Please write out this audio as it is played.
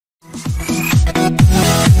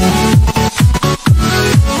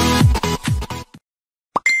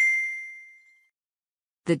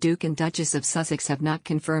The Duke and Duchess of Sussex have not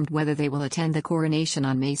confirmed whether they will attend the coronation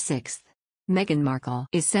on May 6. Meghan Markle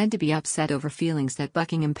is said to be upset over feelings that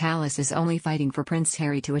Buckingham Palace is only fighting for Prince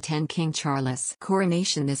Harry to attend King Charles'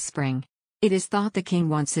 coronation this spring. It is thought the king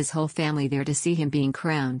wants his whole family there to see him being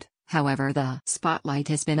crowned. However, the spotlight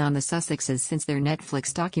has been on the Sussexes since their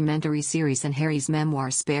Netflix documentary series and Harry's memoir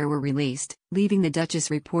Spare were released, leaving the Duchess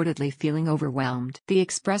reportedly feeling overwhelmed. The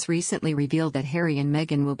Express recently revealed that Harry and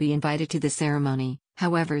Meghan will be invited to the ceremony.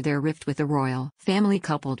 However, their rift with the royal family,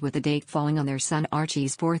 coupled with the date falling on their son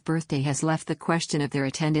Archie's 4th birthday, has left the question of their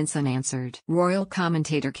attendance unanswered. Royal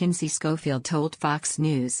commentator Kinsey Schofield told Fox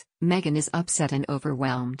News, "Meghan is upset and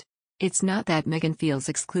overwhelmed. It's not that Meghan feels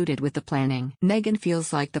excluded with the planning. Meghan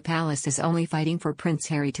feels like the palace is only fighting for Prince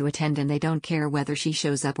Harry to attend and they don't care whether she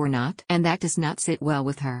shows up or not, and that does not sit well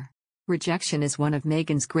with her. Rejection is one of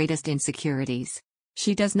Meghan's greatest insecurities.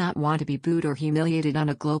 She does not want to be booed or humiliated on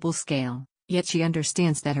a global scale, yet she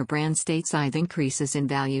understands that her brand stateside increases in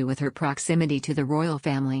value with her proximity to the royal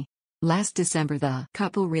family." Last December, the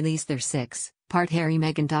couple released their six-part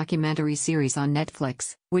Harry-Meghan documentary series on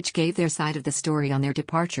Netflix, which gave their side of the story on their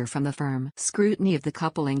departure from the firm. Scrutiny of the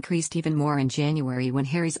couple increased even more in January when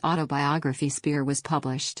Harry's autobiography Spare was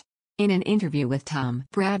published. In an interview with Tom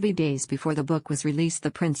Bradby days before the book was released, the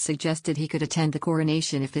prince suggested he could attend the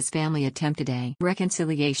coronation if his family attempted a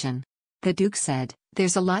reconciliation. The Duke said,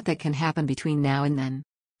 "There's a lot that can happen between now and then.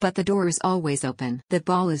 But the door is always open. The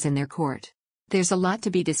ball is in their court. There's a lot to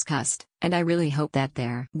be discussed, and I really hope that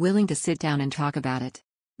they're willing to sit down and talk about it."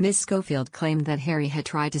 Ms. Schofield claimed that Harry had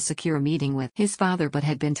tried to secure a meeting with his father but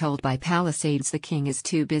had been told by palace aides the king is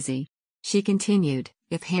too busy. She continued,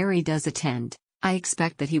 "If Harry does attend, I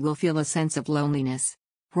expect that he will feel a sense of loneliness."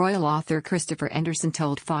 Royal author Christopher Anderson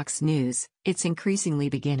told Fox News, "It's increasingly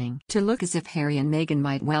beginning to look as if Harry and Meghan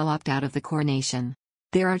might well opt out of the coronation.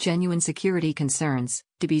 There are genuine security concerns,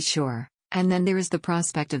 to be sure. And then there is the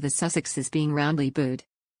prospect of the Sussexes being roundly booed.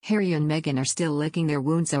 Harry and Meghan are still licking their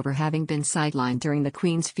wounds over having been sidelined during the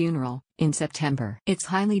Queen's funeral in September. It's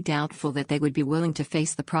highly doubtful that they would be willing to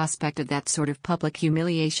face the prospect of that sort of public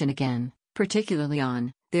humiliation again, particularly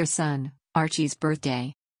on their son Archie's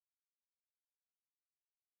birthday."